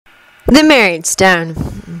The Marriage Stone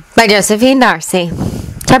by Josephine Darcy.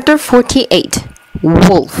 Chapter 48.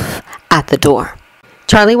 Wolf at the Door.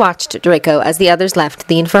 Charlie watched Draco as the others left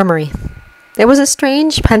the infirmary. There was a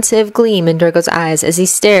strange, pensive gleam in Draco's eyes as he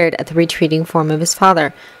stared at the retreating form of his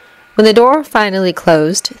father. When the door finally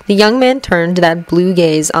closed, the young man turned that blue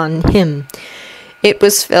gaze on him. It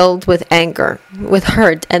was filled with anger, with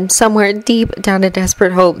hurt, and somewhere deep down a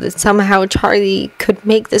desperate hope that somehow Charlie could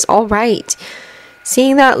make this all right.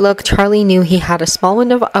 Seeing that look, Charlie knew he had a small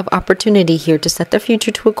window of opportunity here to set their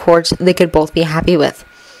future to a course they could both be happy with.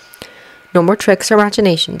 No more tricks or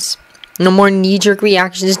machinations. No more knee-jerk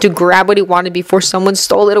reactions to grab what he wanted before someone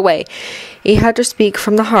stole it away. He had to speak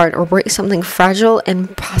from the heart or break something fragile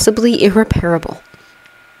and possibly irreparable.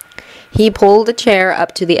 He pulled a chair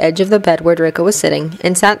up to the edge of the bed where Draco was sitting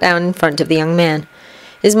and sat down in front of the young man.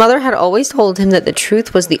 His mother had always told him that the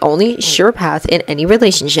truth was the only sure path in any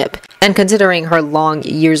relationship, and considering her long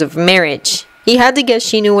years of marriage, he had to guess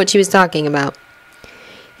she knew what she was talking about.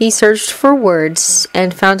 He searched for words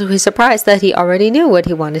and found to his surprise that he already knew what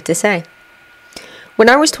he wanted to say. When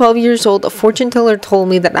I was 12 years old, a fortune teller told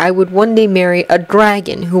me that I would one day marry a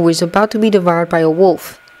dragon who was about to be devoured by a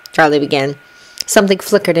wolf, Charlie began. Something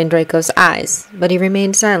flickered in Draco's eyes, but he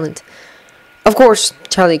remained silent. Of course,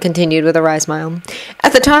 Charlie continued with a wry smile.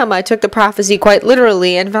 At the time, I took the prophecy quite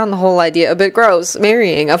literally and found the whole idea a bit gross.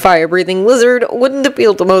 Marrying a fire-breathing lizard wouldn't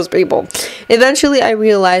appeal to most people. Eventually, I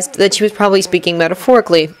realized that she was probably speaking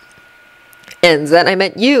metaphorically. And then I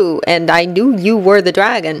met you, and I knew you were the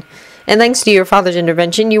dragon. And thanks to your father's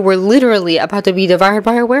intervention, you were literally about to be devoured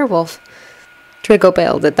by a werewolf. Draco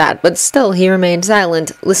bailed at that, but still he remained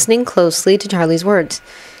silent, listening closely to Charlie's words.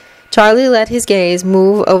 Charlie let his gaze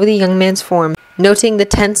move over the young man's form, noting the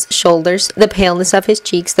tense shoulders, the paleness of his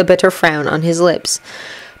cheeks, the bitter frown on his lips.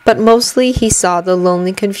 But mostly he saw the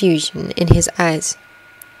lonely confusion in his eyes.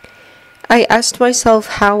 I asked myself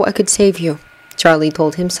how I could save you, Charlie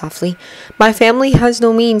told him softly. My family has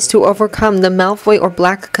no means to overcome the Malfoy or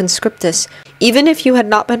Black Conscriptus. Even if you had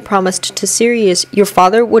not been promised to Sirius, your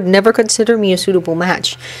father would never consider me a suitable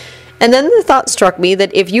match. And then the thought struck me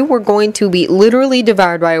that if you were going to be literally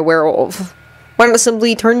devoured by a werewolf, why not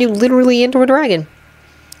simply turn you literally into a dragon?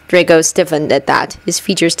 Draco stiffened at that, his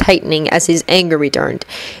features tightening as his anger returned.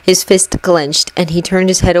 His fist clenched, and he turned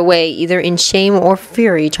his head away, either in shame or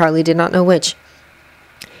fury, Charlie did not know which.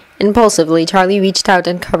 Impulsively, Charlie reached out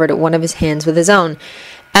and covered one of his hands with his own,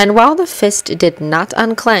 and while the fist did not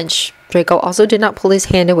unclench, Draco also did not pull his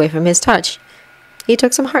hand away from his touch. He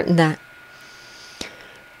took some heart in that.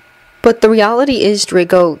 But the reality is,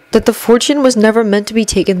 Draco, that the fortune was never meant to be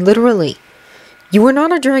taken literally. You are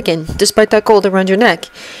not a dragon, despite that gold around your neck.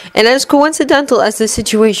 And as coincidental as the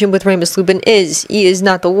situation with Remus Lupin is, he is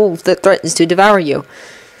not the wolf that threatens to devour you.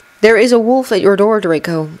 There is a wolf at your door,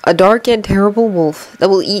 Draco, a dark and terrible wolf that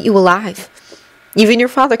will eat you alive. Even your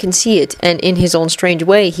father can see it, and in his own strange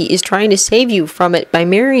way, he is trying to save you from it by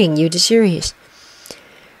marrying you to Sirius.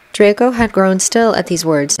 Draco had grown still at these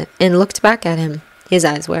words, and looked back at him, his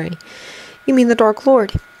eyes wary. You mean the Dark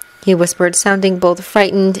Lord? He whispered, sounding both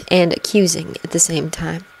frightened and accusing at the same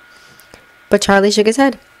time. But Charlie shook his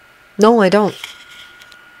head. No, I don't.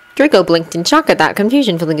 Draco blinked in shock at that,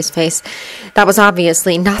 confusion filling his face. That was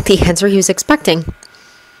obviously not the answer he was expecting.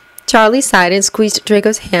 Charlie sighed and squeezed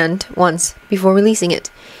Draco's hand once before releasing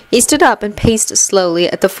it. He stood up and paced slowly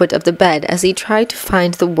at the foot of the bed as he tried to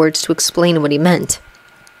find the words to explain what he meant.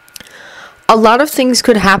 A lot of things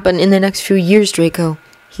could happen in the next few years, Draco,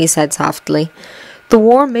 he said softly. The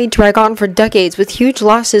war may drag on for decades with huge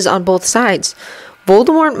losses on both sides.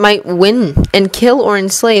 Voldemort might win and kill or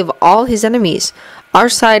enslave all his enemies. Our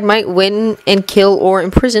side might win and kill or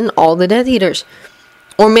imprison all the Death Eaters.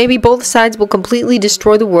 Or maybe both sides will completely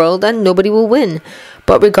destroy the world and nobody will win.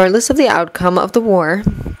 But regardless of the outcome of the war,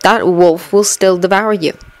 that wolf will still devour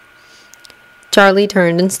you. Charlie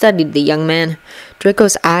turned and studied the young man.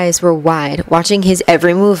 Draco's eyes were wide, watching his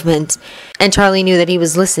every movement, and Charlie knew that he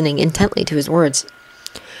was listening intently to his words.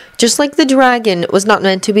 Just like the dragon was not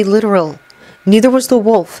meant to be literal, neither was the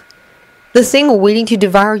wolf. The thing waiting to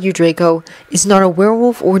devour you, Draco, is not a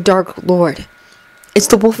werewolf or Dark Lord. It's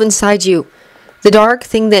the wolf inside you, the dark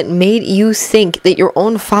thing that made you think that your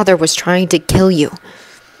own father was trying to kill you.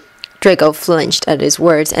 Draco flinched at his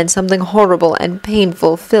words, and something horrible and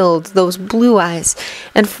painful filled those blue eyes,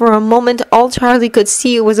 and for a moment all Charlie could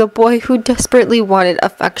see was a boy who desperately wanted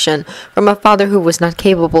affection from a father who was not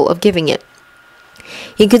capable of giving it.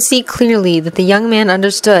 He could see clearly that the young man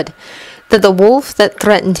understood that the wolf that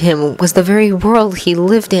threatened him was the very world he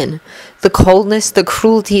lived in. The coldness, the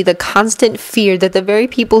cruelty, the constant fear that the very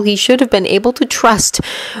people he should have been able to trust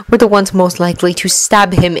were the ones most likely to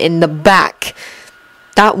stab him in the back.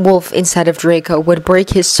 That wolf inside of Draco would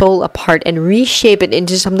break his soul apart and reshape it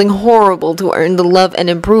into something horrible to earn the love and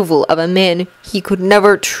approval of a man he could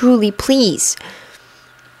never truly please.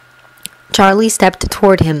 Charlie stepped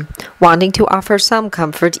toward him, wanting to offer some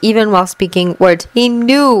comfort even while speaking words he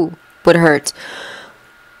knew would hurt.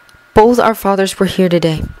 "Both our fathers were here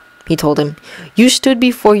today," he told him. "You stood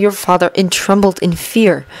before your father and trembled in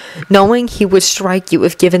fear, knowing he would strike you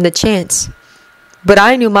if given the chance. But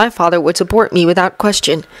I knew my father would support me without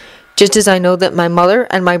question, just as I know that my mother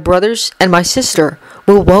and my brothers and my sister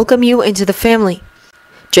will welcome you into the family."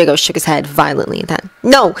 Draco shook his head violently at that.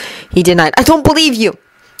 "No," he denied. "I don't believe you."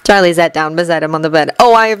 Charlie sat down beside him on the bed.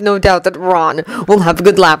 "Oh, I have no doubt that Ron will have a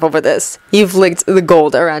good laugh over this." He flicked the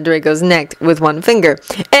gold around Draco's neck with one finger.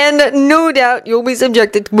 "And no doubt you'll be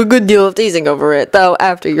subjected to a good deal of teasing over it, though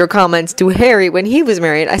after your comments to Harry when he was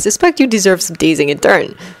married, I suspect you deserve some teasing in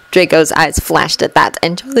turn." Draco's eyes flashed at that,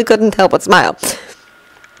 and Charlie couldn't help but smile.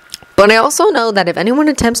 "But I also know that if anyone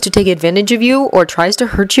attempts to take advantage of you or tries to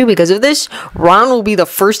hurt you because of this, Ron will be the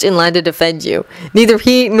first in line to defend you. Neither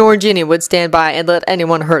he nor Ginny would stand by and let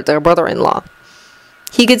anyone hurt their brother-in-law."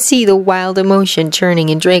 He could see the wild emotion churning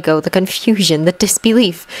in Draco, the confusion, the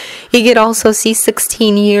disbelief. He could also see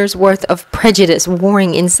 16 years' worth of prejudice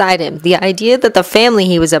warring inside him, the idea that the family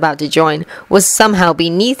he was about to join was somehow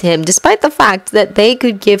beneath him, despite the fact that they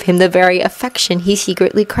could give him the very affection he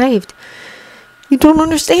secretly craved. "You don't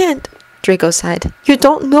understand," Draco sighed. "You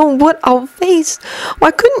don't know what I'll face.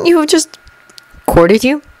 Why couldn't you have just—" "Courted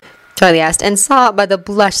you?" Charlie asked, and saw by the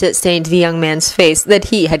blush that stained the young man's face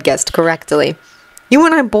that he had guessed correctly. "You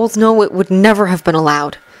and I both know it would never have been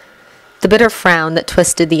allowed." The bitter frown that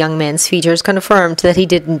twisted the young man's features confirmed that he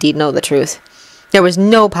did indeed know the truth. There was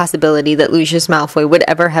no possibility that Lucius Malfoy would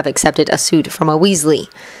ever have accepted a suit from a Weasley.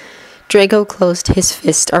 Draco closed his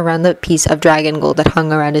fist around the piece of dragon gold that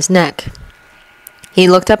hung around his neck. He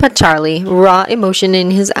looked up at Charlie, raw emotion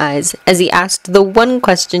in his eyes, as he asked the one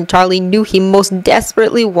question Charlie knew he most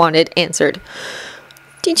desperately wanted answered.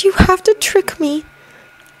 "Did you have to trick me?"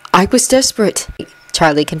 "I was desperate,"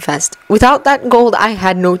 Charlie confessed. "Without that gold, I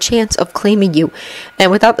had no chance of claiming you, and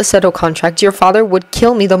without the settled contract, your father would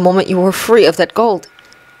kill me the moment you were free of that gold.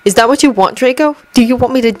 Is that what you want, Draco? Do you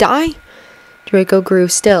want me to die?" Draco grew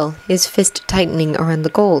still, his fist tightening around the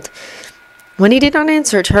gold. When he did not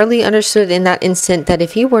answer, Charlie understood in that instant that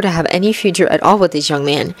if he were to have any future at all with this young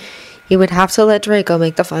man, he would have to let Draco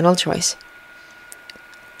make the final choice.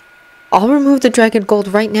 "I'll remove the dragon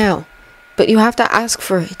gold right now, but you have to ask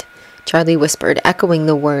for it," Charlie whispered, echoing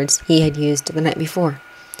the words he had used the night before.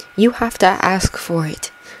 "You have to ask for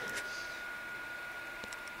it."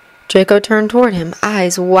 Draco turned toward him,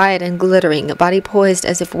 eyes wide and glittering, body poised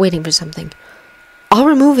as if waiting for something. "I'll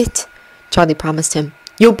remove it," Charlie promised him.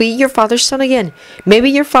 "You'll be your father's son again. Maybe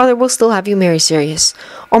your father will still have you marry Sirius.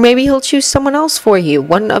 Or maybe he'll choose someone else for you,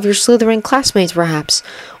 one of your Slytherin classmates perhaps.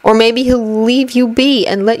 Or maybe he'll leave you be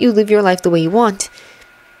and let you live your life the way you want.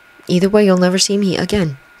 Either way, you'll never see me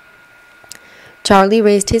again." Charlie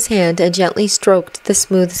raised his hand and gently stroked the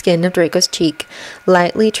smooth skin of Draco's cheek,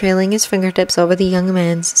 lightly trailing his fingertips over the young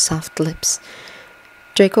man's soft lips.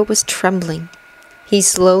 Draco was trembling. He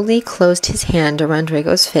slowly closed his hand around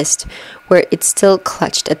Draco's fist, where it still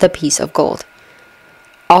clutched at the piece of gold.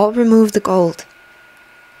 "I'll remove the gold,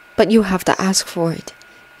 but you have to ask for it,"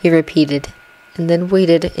 he repeated, and then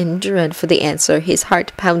waited in dread for the answer, his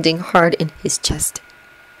heart pounding hard in his chest.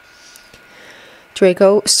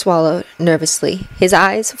 Draco swallowed nervously, his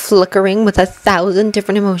eyes flickering with 1,000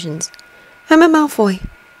 different emotions. "I'm a Malfoy,"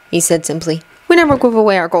 he said simply. "We never give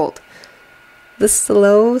away our gold." The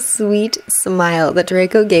slow, sweet smile that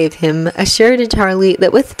Draco gave him assured Charlie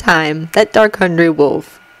that with time, that dark hungry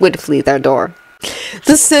wolf would flee their door.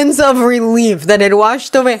 The sense of relief that had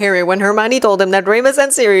washed over Harry when Hermione told him that Remus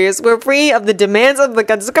and Sirius were free of the demands of the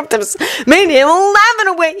conscriptives made him laugh in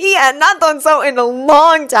a way he had not done so in a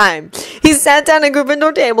long time. He sat down at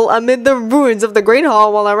Gryffindor table amid the ruins of the Great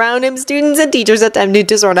Hall while around him students and teachers attempted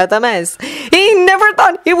to sort out the mess. He never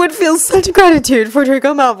thought he would feel such gratitude for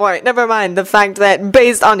Draco Malfoy, never mind the fact that,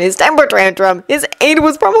 based on his temper tantrum, his aid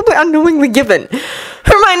was probably unknowingly given.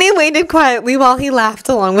 Hermione waited quietly while he laughed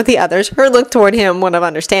along with the others, her look toward him one of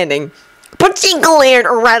understanding. But she glared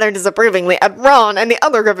rather disapprovingly at Ron and the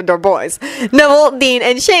other Gryffindor boys. Neville, Dean,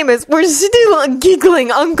 and Seamus were still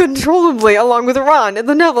giggling uncontrollably along with Ron, and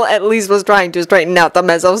the Neville at least was trying to straighten out the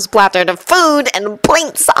mess of splattered food and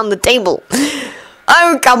plates on the table.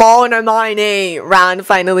 Oh, come on, Hermione, Ron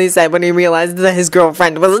finally said when he realized that his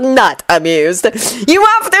girlfriend was not amused. You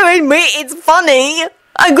have to admit it's funny.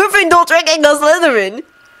 A Gryffindor tricking a Slytherin.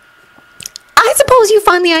 I suppose you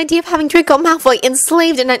find the idea of having Draco Malfoy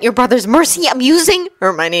enslaved and at your brother's mercy amusing?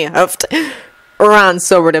 Hermione huffed. Ron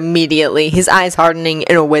sobered immediately, his eyes hardening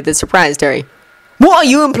in a way that surprised Harry. What are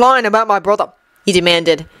you implying about my brother? He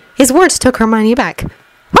demanded. His words took Hermione back.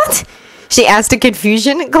 What? She asked in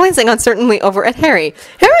confusion, glancing uncertainly over at Harry.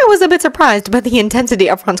 Harry was a bit surprised by the intensity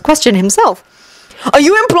of Ron's question himself. Are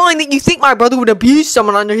you implying that you think my brother would abuse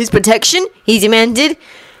someone under his protection? He demanded.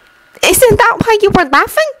 Isn't that why you were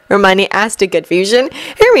laughing? Hermione asked in confusion.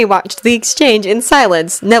 Harry watched the exchange in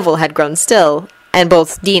silence. Neville had grown still, and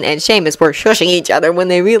both Dean and Seamus were shushing each other when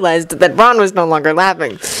they realized that Ron was no longer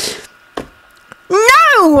laughing.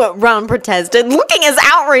 No! Ron protested, looking as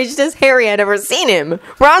outraged as Harry had ever seen him.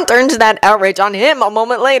 Ron turned that outrage on him a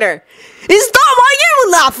moment later. Is that why you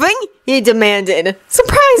were laughing? He demanded.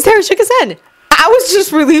 Surprised, Harry shook his head. I was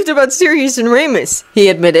just relieved about Sirius and Remus, he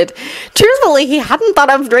admitted. Truthfully, he hadn't thought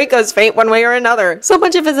of Draco's fate one way or another. So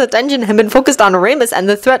much of his attention had been focused on Remus and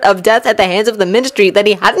the threat of death at the hands of the Ministry that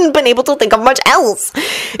he hadn't been able to think of much else.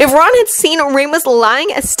 If Ron had seen Remus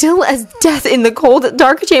lying as still as death in the cold,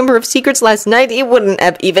 dark chamber of secrets last night, he wouldn't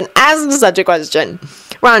have even asked such a question.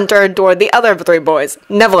 Ron turned toward the other three boys.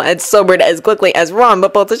 Neville had sobered as quickly as Ron,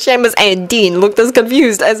 but both Seamus and Dean looked as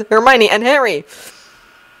confused as Hermione and Harry.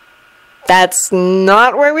 That's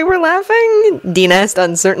not where we were laughing? Dean asked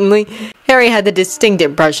uncertainly. Harry had the distinct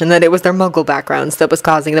impression that it was their Muggle backgrounds that was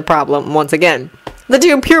causing the problem once again. The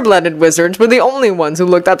two pure-blooded wizards were the only ones who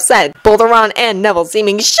looked upset, both Ron and Neville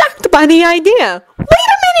seeming shocked by the idea. Wait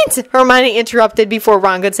a minute! Hermione interrupted before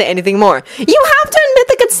Ron could say anything more. You have to admit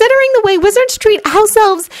that considering the way wizards treat house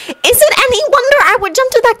elves, is it any wonder I would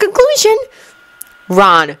jump to that conclusion?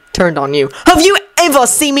 Ron turned on you. Have you ever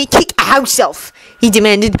seen me kick a house elf? He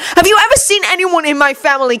demanded. Have you ever seen anyone in my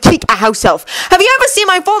family kick a house elf? Have you ever seen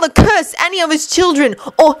my father curse any of his children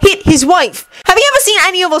or hit his wife? Have you ever seen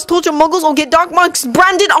any of us torture muggles or get dark marks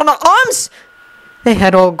branded on our arms? They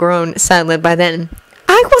had all grown silent by then.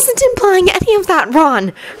 I wasn't implying any of that,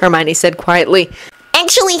 Ron, Hermione said quietly.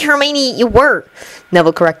 Actually, Hermione, you were,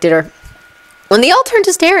 Neville corrected her. When they all turned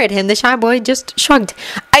to stare at him, the shy boy just shrugged.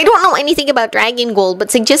 I don't know anything about dragon gold, but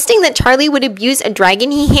suggesting that Charlie would abuse a dragon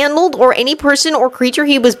he handled or any person or creature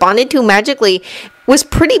he was bonded to magically was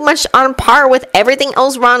pretty much on par with everything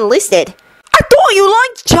else Ron listed. I thought you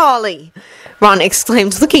liked Charlie, Ron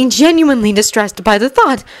exclaimed, looking genuinely distressed by the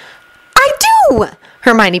thought. I do,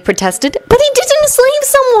 Hermione protested, but he didn't enslave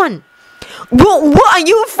someone. Well, what are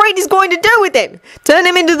you afraid he's going to do with him? Turn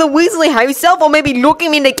him into the Weasley house elf, or maybe lock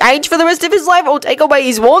him in a cage for the rest of his life, or take away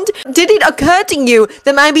his wand? Did it occur to you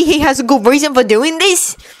that maybe he has a good reason for doing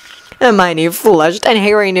this? Hermione flushed, and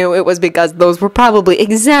Harry knew it was because those were probably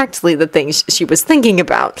exactly the things she was thinking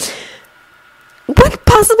about. What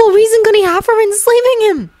possible reason could he have for enslaving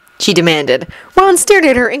him? She demanded. Ron stared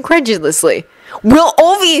at her incredulously. Well,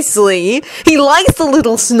 obviously, he likes the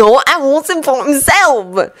little snort and wants him for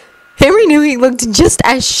himself. Harry knew he looked just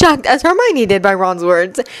as shocked as Hermione did by Ron's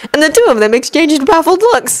words, and the two of them exchanged baffled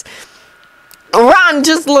looks. Ron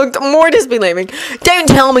just looked more disbelieving. Don't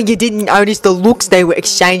tell me you didn't notice the looks they were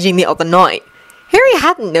exchanging the other night. Harry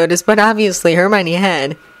hadn't noticed, but obviously Hermione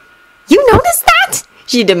had. You noticed that?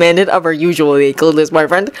 She demanded of her usually clueless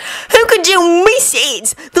boyfriend. How could you miss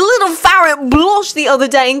it? The little ferret blushed the other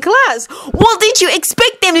day in class. What did you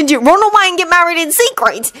expect them to do? Run away and get married in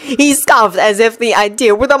secret? He scoffed as if the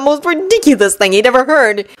idea were the most ridiculous thing he'd ever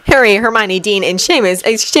heard. Harry, Hermione, Dean, and Seamus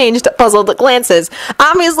exchanged puzzled glances.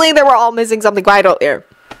 Obviously, they were all missing something vital here.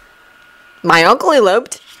 My uncle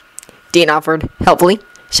eloped, Dean offered helpfully.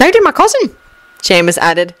 So did my cousin, Seamus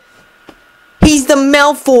added. He's the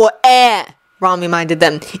Malfoy heir, Ron reminded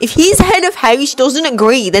them. If his head of house doesn't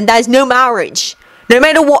agree, then there's no marriage, no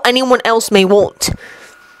matter what anyone else may want.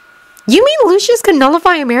 You mean Lucius could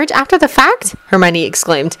nullify a marriage after the fact? Hermione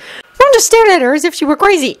exclaimed. Ron just stared at her as if she were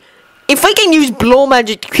crazy. If he can use blow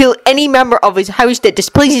magic to kill any member of his house that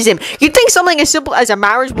displeases him, you think something as simple as a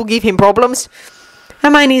marriage will give him problems?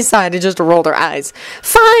 Hermione sighed and just rolled her eyes.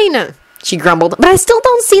 Fine, she grumbled, but I still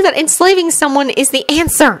don't see that enslaving someone is the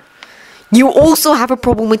answer. You also have a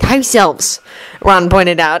problem with house elves, Ron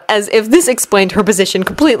pointed out, as if this explained her position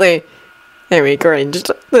completely. Harry cringed.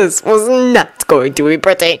 This was not going to be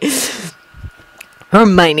pretty.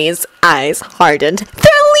 Hermione's eyes hardened.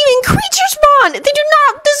 They're living creatures, Ron! They do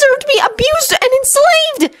not deserve to be abused and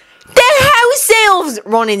enslaved! They're house elves,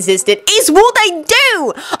 Ron insisted. It's what they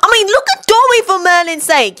do! I mean, look at Dobby for Merlin's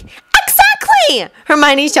sake! Exactly! Exactly!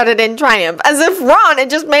 Hermione shouted in triumph, as if Ron had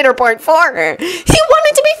just made her point for her. He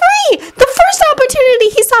wanted to be free! The first opportunity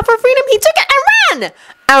he saw for freedom, he took it and ran!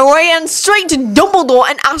 I ran straight to Dumbledore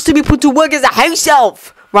and asked to be put to work as a house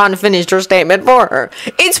elf. Ron finished her statement for her.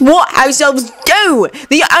 It's what house elves do!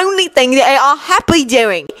 The only thing they are happy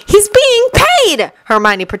doing! He's being paid!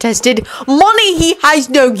 Hermione protested. Money he has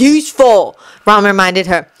no use for! Ron reminded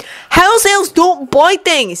her. House elves don't buy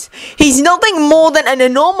things! He's nothing more than an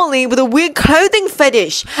anomaly with a weird clothing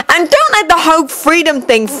fetish! And don't let the whole freedom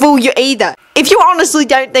thing fool you either! If you honestly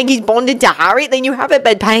don't think he's bonded to Harry, then you haven't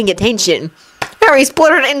been paying attention. Harry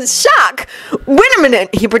spluttered in shock. Wait a minute,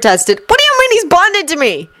 he protested. What do you mean he's bonded to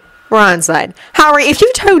me? Ron sighed. Harry, if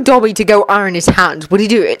you told Dobby to go iron his hands, would he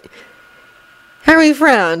do it? Harry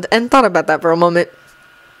frowned and thought about that for a moment.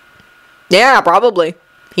 Yeah, probably,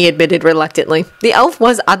 he admitted reluctantly. The elf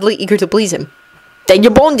was oddly eager to please him. Then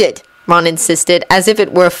you're bonded, Ron insisted, as if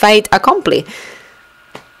it were fait accompli.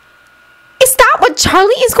 Is that what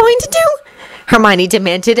Charlie is going to do? Hermione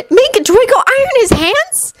demanded. Make Draco iron his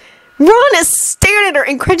hands? Ron stared at her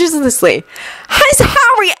incredulously. Has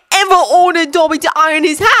Harry ever ordered Dobby to iron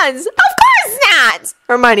his hands? Of course not!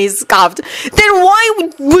 Hermione scoffed. Then why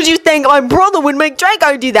would you think my brother would make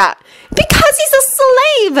Draco do that? Because he's a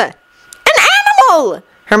slave! An animal!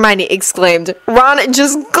 Hermione exclaimed. Ron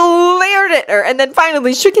just glared at her and then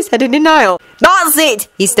finally shook his head in denial. That's it,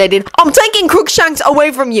 he stated. I'm taking Crookshanks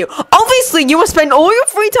away from you. Obviously, you will spend all your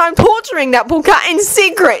free time torturing that poor cat in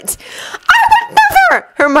secret. I would never!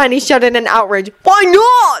 Hermione shouted in outrage. Why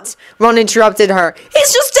not? Ron interrupted her.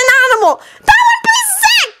 He's just an animal. That would be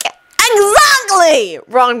sick! Exactly!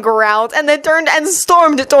 Ron growled and then turned and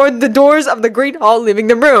stormed toward the doors of the Great Hall, leaving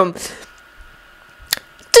the room.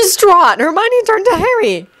 Distraught, Hermione turned to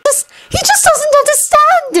Harry. He just doesn't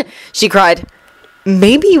understand, she cried.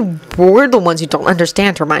 Maybe we're the ones who don't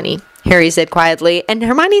understand, Hermione, Harry said quietly, and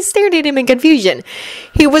Hermione stared at him in confusion.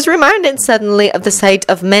 He was reminded suddenly of the sight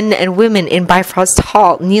of men and women in Bifrost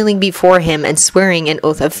Hall kneeling before him and swearing an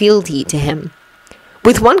oath of fealty to him.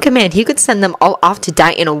 With one command, he could send them all off to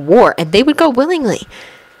die in a war, and they would go willingly.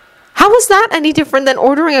 How was that any different than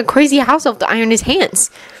ordering a crazy house elf to iron his hands?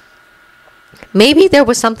 Maybe there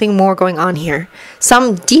was something more going on here.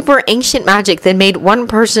 Some deeper ancient magic that made one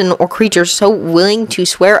person or creature so willing to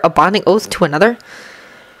swear a bonding oath to another.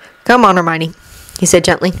 Come on, Hermione, he said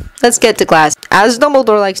gently. Let's get to class. As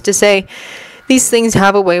Dumbledore likes to say, these things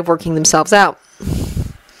have a way of working themselves out.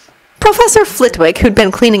 Professor Flitwick, who'd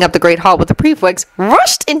been cleaning up the Great Hall with the prefects,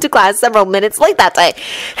 rushed into class several minutes late that day.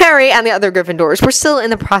 Harry and the other Gryffindors were still in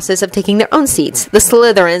the process of taking their own seats. The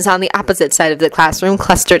Slytherins on the opposite side of the classroom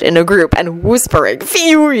clustered in a group and whispering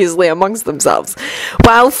furiously amongst themselves.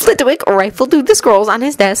 While Flitwick rifled through the scrolls on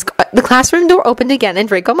his desk, the classroom door opened again and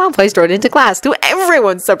Draco Malfoy strode into class. To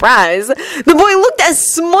everyone's surprise, the boy looked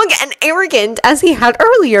as smug and arrogant as he had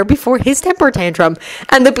earlier before his temper tantrum,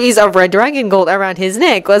 and the piece of red dragon gold around his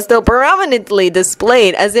neck was still prominently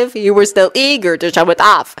displayed as if he were still eager to show it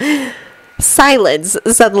off. Silence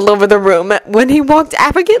settled over the room when he walked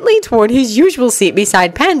arrogantly toward his usual seat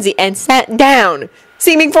beside Pansy and sat down,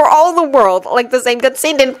 seeming for all the world like the same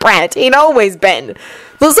conceited brat he'd always been.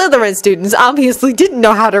 The Slytherin students obviously didn't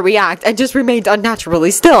know how to react and just remained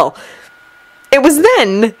unnaturally still. It was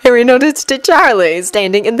then Harry noticed Charlie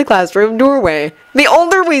standing in the classroom doorway. The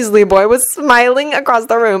older Weasley boy was smiling across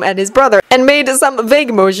the room at his brother and made some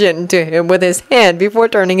vague motion to him with his hand before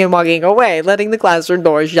turning and walking away, letting the classroom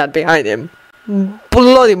door shut behind him.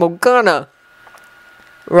 Bloody Morgana,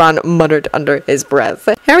 Ron muttered under his breath.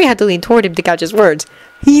 Harry had to lean toward him to catch his words.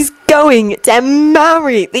 He's going to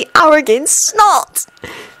marry the arrogant snot!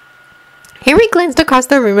 Harry glanced across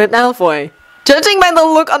the room at Malfoy. Judging by the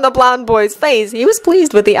look on the blonde boy's face, he was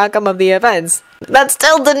pleased with the outcome of the events. That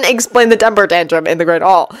still didn't explain the temper tantrum in the Great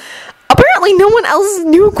Hall. Apparently no one else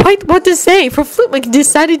knew quite what to say, for Flitwick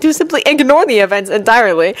decided to simply ignore the events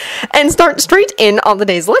entirely and start straight in on the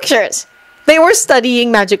day's lectures. They were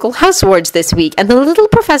studying magical house words this week, and the little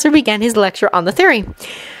professor began his lecture on the theory.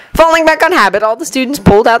 Falling back on habit, all the students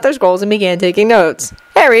pulled out their scrolls and began taking notes.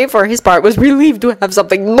 Harry, for his part, was relieved to have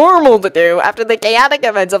something normal to do after the chaotic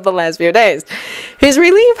events of the last few days. His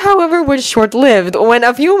relief, however, was short-lived when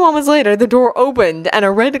a few moments later the door opened and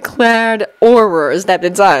a red-clad Auror stepped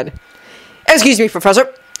inside. Excuse me,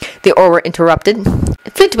 Professor, the Auror interrupted.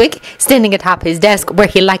 Flitwick, standing atop his desk where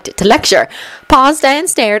he liked to lecture, paused and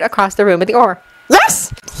stared across the room at the Auror.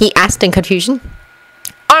 Yes? He asked in confusion.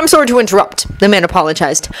 I'm sorry to interrupt, the man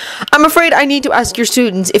apologized. I'm afraid I need to ask your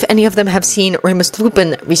students if any of them have seen Remus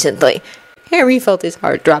Lupin recently. Harry felt his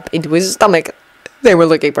heart drop into his stomach. They were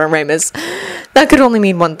looking for Remus. That could only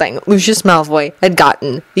mean one thing. Lucius Malfoy had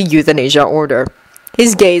gotten the euthanasia order.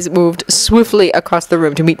 His gaze moved swiftly across the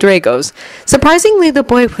room to meet Draco's. Surprisingly, the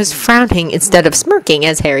boy was frowning instead of smirking,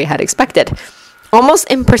 as Harry had expected. Almost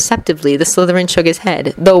imperceptibly, the Slytherin shook his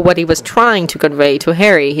head, though what he was trying to convey to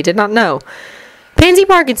Harry he did not know. Pansy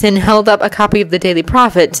Parkinson held up a copy of the Daily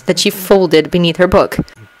Prophet that she folded beneath her book.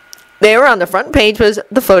 There on the front page was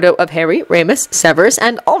the photo of Harry, Remus, Severus,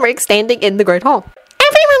 and Ulrich standing in the Great Hall.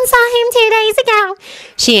 "Everyone saw him 2 days ago,"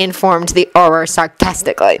 she informed the Auror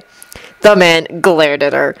sarcastically. The man glared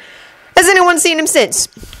at her. "Has anyone seen him since?"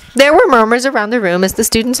 There were murmurs around the room as the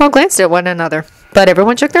students all glanced at one another, but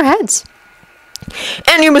everyone shook their heads.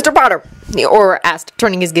 "And you, Mr. Potter?" the Auror asked,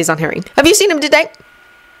 turning his gaze on Harry. "Have you seen him today?"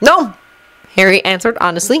 "No," Harry answered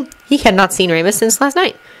honestly. He had not seen Remus since last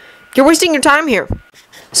night. "You're wasting your time here."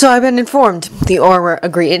 "So I've been informed," the Auror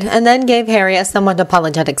agreed, and then gave Harry a somewhat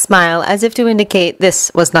apologetic smile, as if to indicate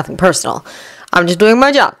this was nothing personal. "I'm just doing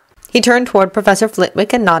my job." He turned toward Professor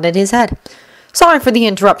Flitwick and nodded his head. "Sorry for the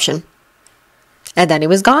interruption." And then he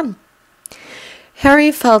was gone.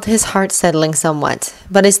 Harry felt his heart settling somewhat,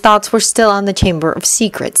 but his thoughts were still on the Chamber of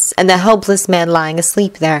Secrets and the helpless man lying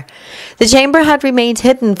asleep there. The chamber had remained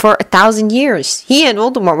hidden for 1,000 years. He and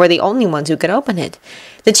Voldemort were the only ones who could open it.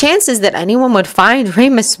 The chances that anyone would find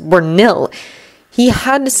Remus were nil. He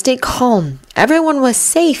had to stay calm. Everyone was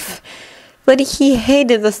safe. But he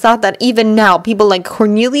hated the thought that even now, people like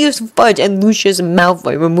Cornelius Fudge and Lucius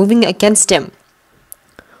Malfoy were moving against him.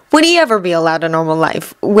 Would he ever be allowed a normal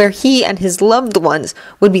life, where he and his loved ones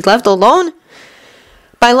would be left alone?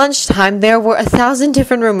 By lunchtime, there were 1,000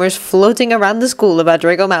 different rumors floating around the school about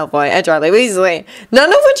Draco Malfoy and Charlie Weasley, none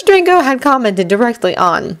of which Draco had commented directly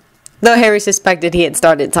on, though Harry suspected he had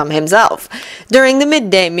started some himself. During the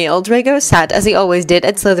midday meal, Draco sat, as he always did,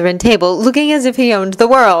 at Slytherin table, looking as if he owned the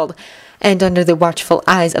world. And under the watchful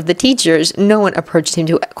eyes of the teachers, no one approached him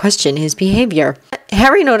to question his behavior.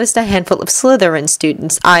 Harry noticed a handful of Slytherin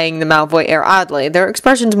students eyeing the Malfoy heir oddly, their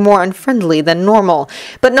expressions more unfriendly than normal,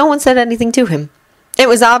 but no one said anything to him. It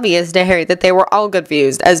was obvious to Harry that they were all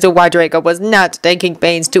confused as to why Draco was not taking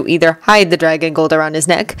pains to either hide the dragon gold around his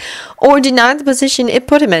neck, or deny the position it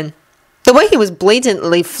put him in. The way he was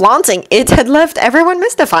blatantly flaunting it had left everyone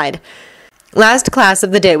mystified. Last class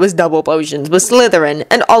of the day was double potions with Slytherin,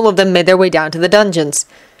 and all of them made their way down to the dungeons.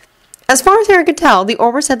 As far as Harry could tell, the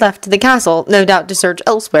Aurors had left the castle, no doubt to search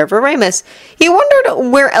elsewhere for Remus. He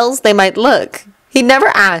wondered where else they might look. He'd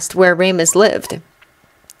never asked where Remus lived.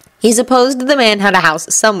 He supposed the man had a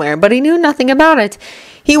house somewhere, but he knew nothing about it.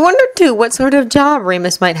 He wondered, too, what sort of job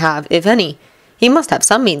Remus might have, if any. He must have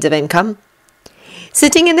some means of income.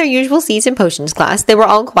 Sitting in their usual seats in potions class, they were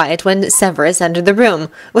all quiet when Severus entered the room.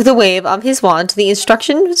 With a wave of his wand, the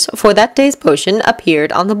instructions for that day's potion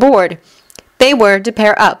appeared on the board. They were to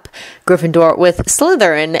pair up, Gryffindor with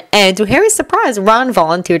Slytherin, and to Harry's surprise, Ron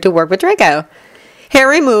volunteered to work with Draco.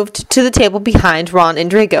 Harry moved to the table behind Ron and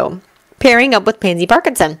Draco, pairing up with Pansy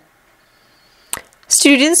Parkinson.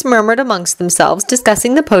 Students murmured amongst themselves,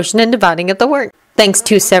 discussing the potion and dividing up the work. Thanks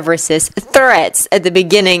to Severus's threats at the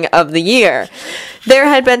beginning of the year, there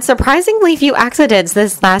had been surprisingly few accidents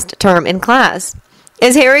this last term in class.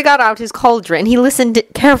 As Harry got out his cauldron, he listened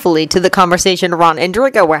carefully to the conversation Ron and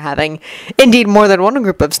Draco were having. Indeed, more than one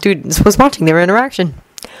group of students was watching their interaction.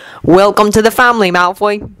 "Welcome to the family,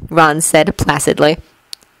 Malfoy," Ron said placidly.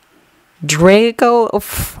 Draco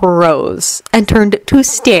froze and turned to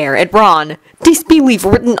stare at Ron, disbelief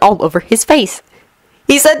written all over his face.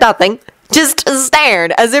 He said nothing, just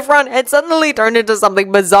stared, as if Ron had suddenly turned into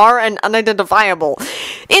something bizarre and unidentifiable.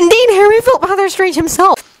 Indeed, Harry felt rather strange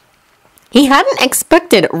himself. He hadn't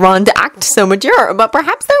expected Ron to act so mature, but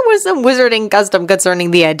perhaps there was some wizarding custom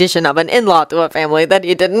concerning the addition of an in-law to a family that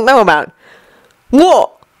he didn't know about.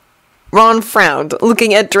 "Whoa!" Ron frowned,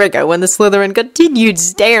 looking at Draco when the Slytherin continued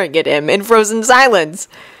staring at him in frozen silence.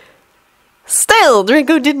 Still,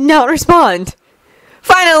 Draco did not respond.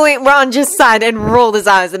 Finally, Ron just sighed and rolled his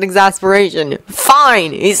eyes in exasperation.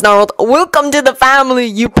 "Fine," he snarled. "Welcome to the family,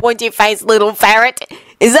 you pointy-faced little ferret.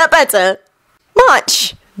 Is that better?"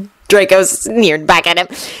 "Much," Draco sneered back at him.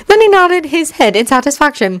 Then he nodded his head in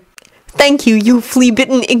satisfaction. "Thank you, you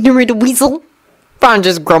flea-bitten ignorant weasel." Ron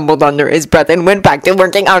just grumbled under his breath and went back to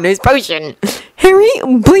working on his potion. Harry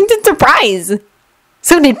blinked in surprise.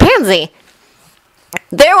 So did Pansy.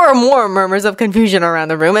 There were more murmurs of confusion around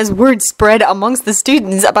the room as word spread amongst the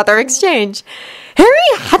students about their exchange.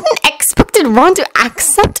 Harry hadn't expected Ron to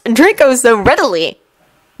accept Draco so readily.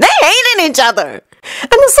 They hated each other,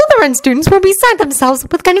 and the Slytherin students were beside themselves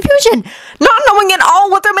with confusion, not knowing at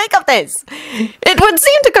all what their make of this? It would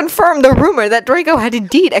seem to confirm the rumor that Draco had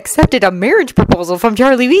indeed accepted a marriage proposal from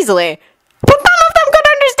Charlie Weasley. But none of them could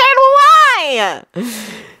understand why!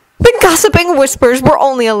 The gossiping whispers were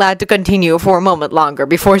only allowed to continue for a moment longer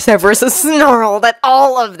before Severus snarled at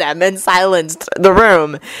all of them and silenced the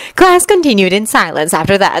room. Class continued in silence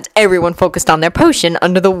after that. Everyone focused on their potion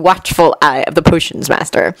under the watchful eye of the potions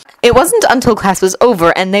master. It wasn't until class was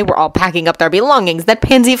over and they were all packing up their belongings that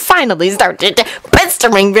Pansy finally started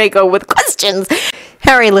pestering Draco with questions.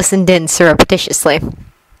 Harry listened in surreptitiously. "I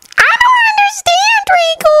don't understand,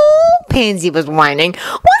 Draco," Pansy was whining.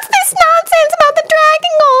 "What's this nonsense about the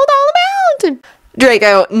dragon gold all about?"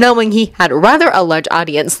 Draco, knowing he had rather a large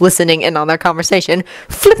audience listening in on their conversation,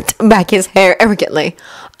 flipped back his hair arrogantly.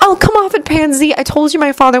 "Oh, come off it, Pansy. I told you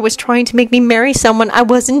my father was trying to make me marry someone I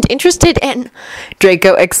wasn't interested in,"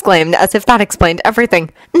 Draco exclaimed, as if that explained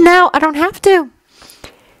everything. "Now I don't have to."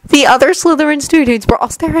 The other Slytherin students were all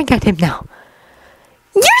staring at him now.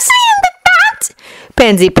 "You're saying that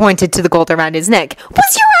Pansy pointed to the gold around his neck.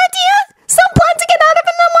 "Was your idea? Some plan to get out of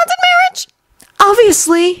an unwanted marriage?"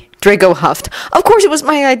 "Obviously," Draco huffed. "Of course it was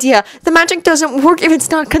my idea. The magic doesn't work if it's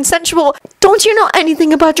not consensual. Don't you know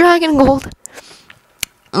anything about dragon gold?"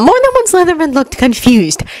 More than one Slytherin looked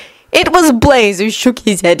confused. It was Blaze who shook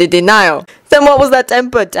his head in denial. "Then what was that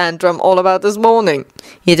temper tantrum all about this morning?"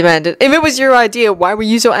 he demanded. "If it was your idea, why were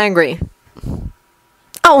you so angry?"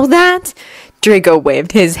 "Oh, that..." Draco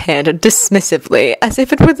waved his hand dismissively, as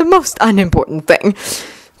if it were the most unimportant thing.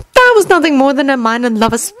 "That was nothing more than a minor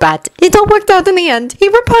lover spat. It all worked out in the end. He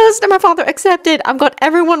proposed and my father accepted. I've got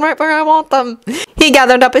everyone right where I want them." He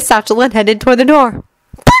gathered up his satchel and headed toward the door.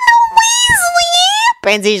 "But no Weasley!"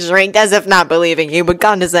 Pansy shrieked, as if not believing he would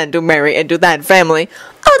condescend to marry into that family.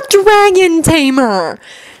 "A dragon tamer!"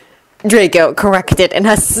 Draco corrected in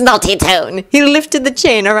a snotty tone. He lifted the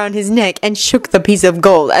chain around his neck and shook the piece of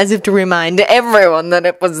gold as if to remind everyone that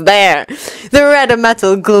it was there. The red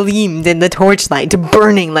metal gleamed in the torchlight,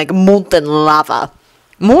 burning like molten lava.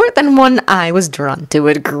 More than one eye was drawn to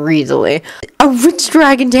it greedily. "A rich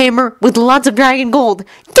dragon tamer with lots of dragon gold.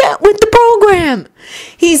 Get with the program!"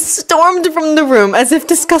 He stormed from the room as if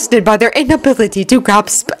disgusted by their inability to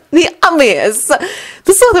grasp the obvious.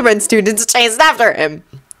 The Slytherin students chased after him.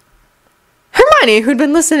 Hermione, who'd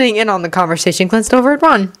been listening in on the conversation, glanced over at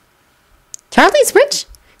Ron. "Charlie's rich?"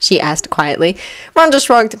 she asked quietly. Ron just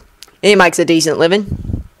shrugged. "He makes a decent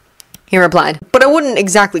living," he replied. "But I wouldn't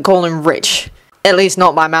exactly call him rich. At least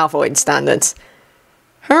not by Malfoy standards."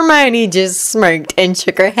 Hermione just smirked and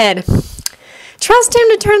shook her head. "Trust him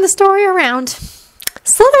to turn the story around.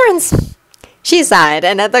 Slytherins." She sighed,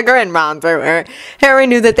 and at the grin Ron threw her, Harry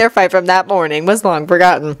knew that their fight from that morning was long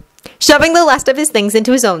forgotten. Shoving the last of his things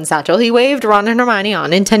into his own satchel, he waved Ron and Hermione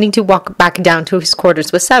on, intending to walk back down to his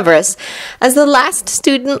quarters with Severus. As the last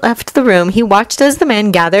student left the room, he watched as the man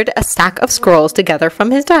gathered a stack of scrolls together from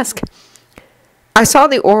his desk. "I saw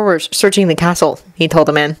the Aurors searching the castle," he told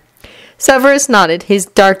the man. Severus nodded, his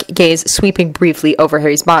dark gaze sweeping briefly over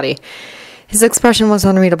Harry's body. His expression was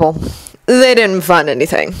unreadable. "They didn't find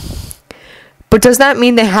anything." "But does that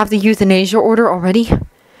mean they have the euthanasia order already?"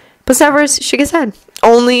 But Severus shook his head.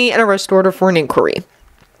 "Only an arrest order for an inquiry."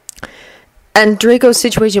 "And Draco's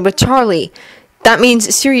situation with Charlie, that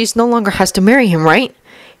means Sirius no longer has to marry him, right?"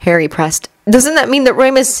 Harry pressed. "Doesn't that mean that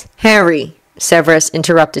Remus—" "Harry," Severus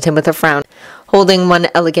interrupted him with a frown, holding one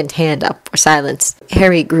elegant hand up for silence.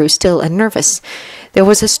 Harry grew still and nervous. There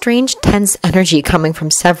was a strange, tense energy coming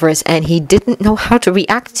from Severus, and he didn't know how to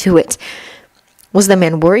react to it. Was the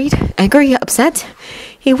man worried, angry, upset?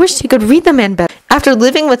 He wished he could read the man better. After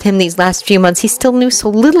living with him these last few months, he still knew so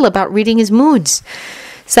little about reading his moods.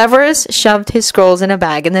 Severus shoved his scrolls in a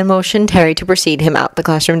bag and then motioned Harry to precede him out the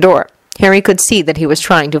classroom door. Harry could see that he was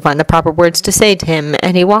trying to find the proper words to say to him,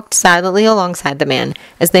 and he walked silently alongside the man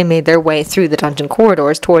as they made their way through the dungeon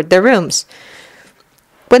corridors toward their rooms.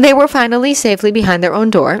 When they were finally safely behind their own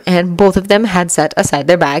door, and both of them had set aside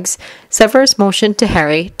their bags, Severus motioned to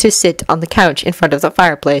Harry to sit on the couch in front of the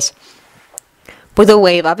fireplace. With a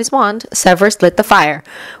wave of his wand, Severus lit the fire,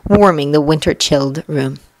 warming the winter-chilled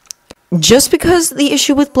room. "Just because the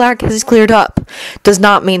issue with Black has cleared up does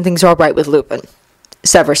not mean things are all right with Lupin,"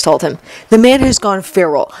 Severus told him. "The man has gone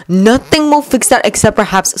feral. Nothing will fix that except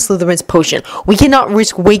perhaps Slytherin's potion. We cannot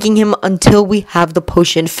risk waking him until we have the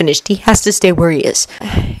potion finished. He has to stay where he is."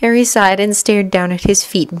 Harry sighed and stared down at his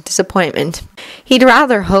feet in disappointment. He'd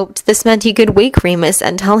rather hoped this meant he could wake Remus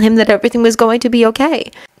and tell him that everything was going to be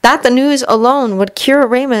okay. That the news alone would cure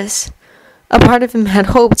Remus. A part of him had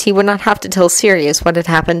hoped he would not have to tell Sirius what had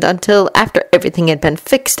happened until after everything had been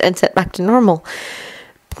fixed and set back to normal.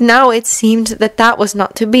 Now it seemed that that was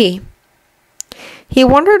not to be. He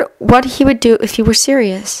wondered what he would do if he were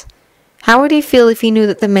serious. How would he feel if he knew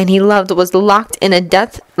that the man he loved was locked in a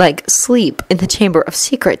death-like sleep in the Chamber of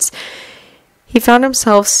Secrets? He found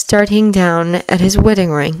himself starting down at his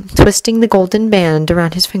wedding ring, twisting the golden band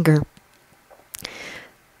around his finger.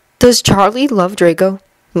 "Does Charlie love Draco?"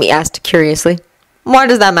 he asked curiously. "Why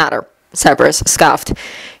does that matter?" Severus scoffed.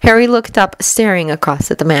 Harry looked up, staring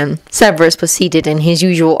across at the man. Severus was seated in his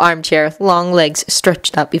usual armchair, long legs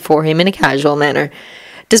stretched out before him in a casual manner,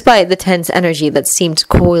 despite the tense energy that seemed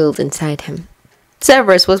coiled inside him.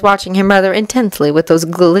 Severus was watching him rather intently with those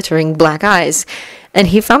glittering black eyes, and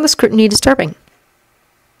he found the scrutiny disturbing.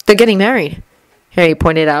 "They're getting married," Harry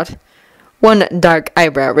pointed out. One dark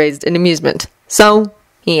eyebrow raised in amusement. "So?"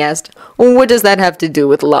 he asked. "What does that have to do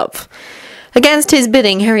with love?" Against his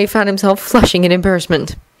bidding, Harry found himself flushing in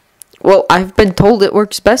embarrassment. "Well, I've been told it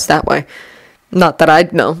works best that way. Not that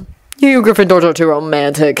I'd know. You Gryffindors are too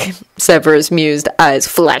romantic," Severus mused, eyes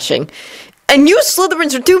flashing. "And you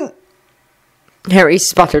Slytherins are too—" Harry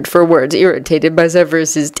sputtered for words, irritated by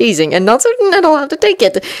Severus's teasing, and not certain at all how to take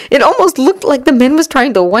it. It almost looked like the man was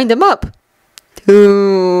trying to wind him up.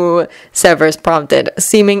 "Too," Severus prompted,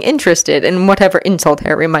 seeming interested in whatever insult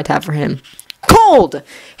Harry might have for him. "Cold!"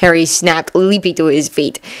 Harry snapped, leaping to his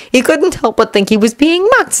feet. He couldn't help but think he was being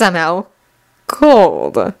mocked somehow.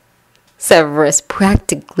 "Cold." Severus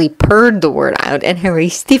practically purred the word out, and Harry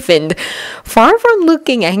stiffened. Far from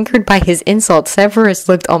looking angered by his insult, Severus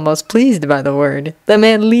looked almost pleased by the word. The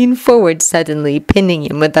man leaned forward suddenly, pinning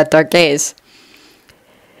him with that dark gaze.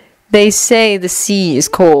 "They say the sea is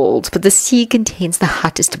cold, but the sea contains the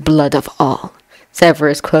hottest blood of all,"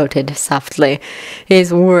 Severus quoted softly,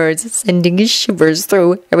 his words sending shivers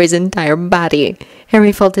through Harry's entire body.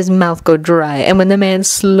 Harry felt his mouth go dry, and when the man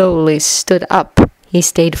slowly stood up, he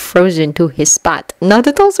stayed frozen to his spot, not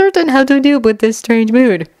at all certain how to deal with this strange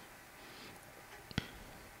mood.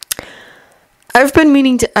 "I've been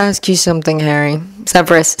meaning to ask you something, Harry,"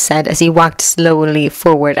 Severus said as he walked slowly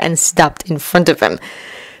forward and stopped in front of him.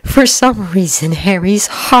 For some reason, Harry's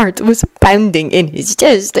heart was pounding in his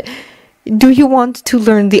chest. "Do you want to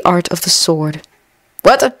learn the art of the sword?"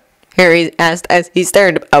 "What?" Harry asked as he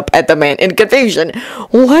stared up at the man in confusion.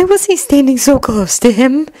 Why was he standing so close to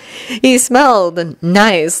him? He smelled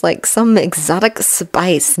nice, like some exotic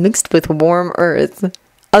spice mixed with warm earth.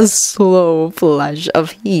 A slow flush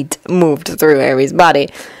of heat moved through Harry's body.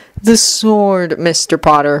 "The sword, Mr.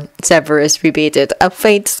 Potter," Severus repeated. A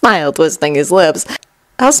faint smile twisting his lips.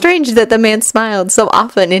 How strange that the man smiled so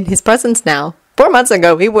often in his presence now. 4 months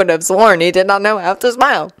ago, he would have sworn he did not know how to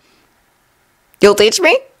smile. "You'll teach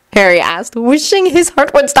me?" Harry asked, wishing his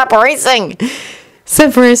heart would stop racing.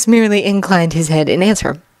 Severus merely inclined his head in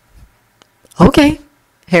answer. "Okay,"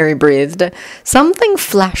 Harry breathed. Something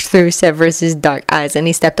flashed through Severus's dark eyes, and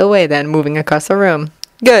he stepped away then, moving across the room.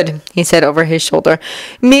 "Good," he said over his shoulder.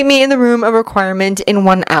 "Meet me in the room of requirement in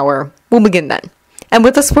 1 hour. We'll begin then." And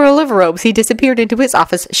with a swirl of robes, he disappeared into his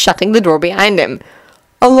office, shutting the door behind him.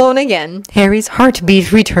 Alone again, Harry's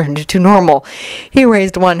heartbeat returned to normal. He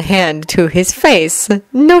raised one hand to his face,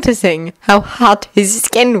 noticing how hot his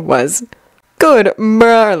skin was. "Good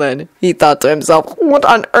Merlin," he thought to himself. What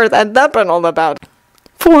on earth had that been all about?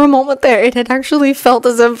 For a moment there, it had actually felt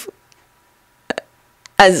as if...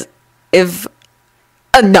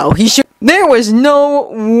 no, he should... There was no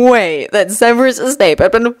way that Severus Snape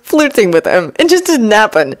had been flirting with him. It just didn't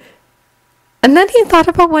happen. And then he thought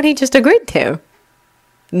about what he just agreed to.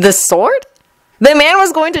 The sword? The man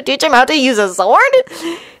was going to teach him how to use a sword?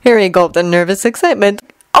 Harry gulped in nervous excitement.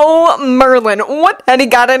 Oh, Merlin, what had he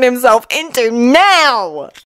gotten himself into now?